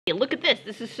Look at this.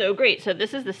 This is so great. So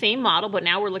this is the same model, but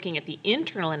now we're looking at the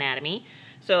internal anatomy.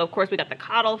 So of course we got the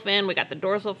caudal fin, we got the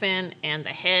dorsal fin, and the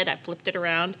head. I flipped it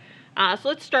around. So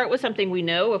let's start with something we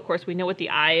know. Of course we know what the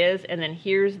eye is, and then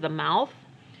here's the mouth.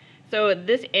 So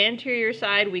this anterior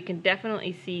side, we can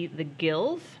definitely see the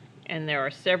gills, and there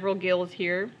are several gills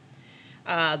here.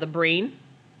 The brain,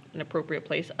 an appropriate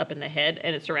place up in the head,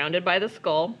 and it's surrounded by the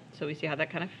skull. So we see how that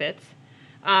kind of fits.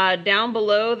 Down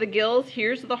below the gills,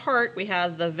 here's the heart. We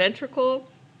have the ventricle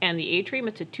and the atrium.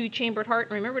 It's a two-chambered heart.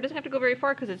 And remember, it doesn't have to go very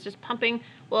far because it's just pumping,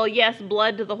 well, yes,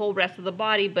 blood to the whole rest of the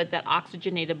body, but that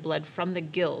oxygenated blood from the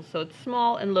gills. So it's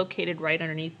small and located right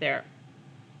underneath there.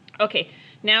 Okay,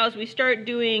 now as we start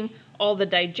doing all the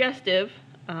digestive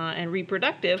and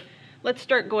reproductive, let's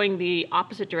start going the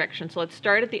opposite direction. So let's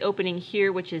start at the opening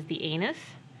here, which is the anus.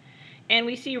 And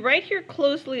we see right here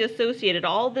closely associated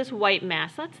all this white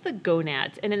mass, that's the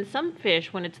gonads. And in some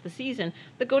fish, when it's the season,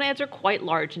 the gonads are quite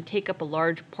large and take up a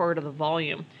large part of the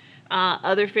volume.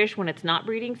 Other fish, when it's not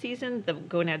breeding season, the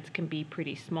gonads can be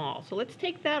pretty small. So let's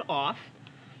take that off,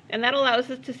 and that allows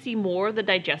us to see more of the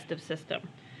digestive system.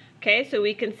 Okay, so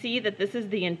we can see that this is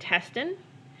the intestine,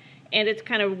 and it's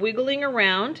kind of wiggling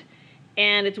around,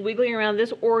 and it's wiggling around.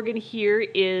 This organ here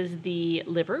is the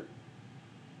liver.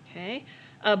 Okay.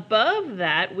 Above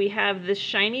that, we have this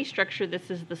shiny structure. This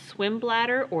is the swim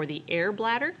bladder or the air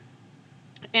bladder.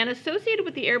 And associated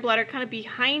with the air bladder, kind of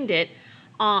behind it,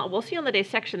 we'll see on the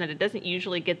dissection that it doesn't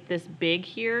usually get this big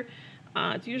here.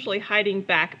 It's usually hiding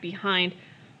back behind,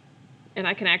 and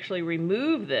I can actually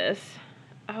remove this.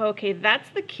 Okay, that's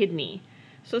the kidney.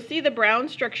 So see the brown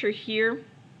structure here?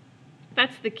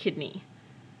 That's the kidney.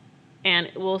 And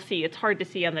we'll see, it's hard to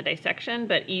see on the dissection,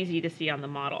 but easy to see on the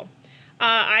model.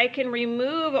 I can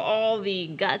remove all the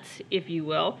guts, if you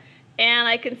will, and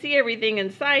I can see everything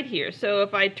inside here. So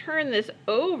if I turn this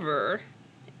over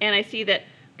and I see that,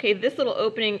 okay, this little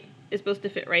opening is supposed to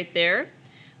fit right there.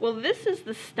 Well, this is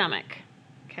the stomach.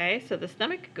 Okay, so the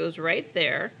stomach goes right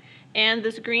there. And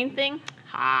this green thing,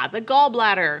 the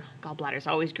gallbladder. Gallbladder's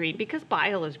always green because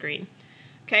bile is green.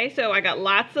 Okay, so I got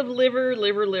lots of liver.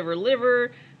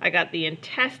 I got the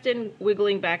intestine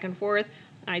wiggling back and forth.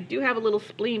 I do have a little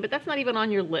spleen, but that's not even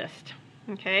on your list.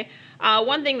 Okay.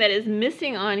 One thing that is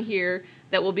missing on here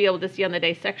that we'll be able to see on the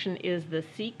dissection is the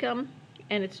cecum,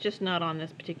 and it's just not on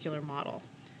this particular model.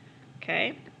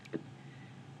 Okay.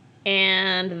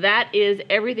 And that is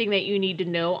everything that you need to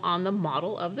know on the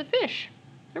model of the fish.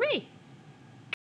 Hooray!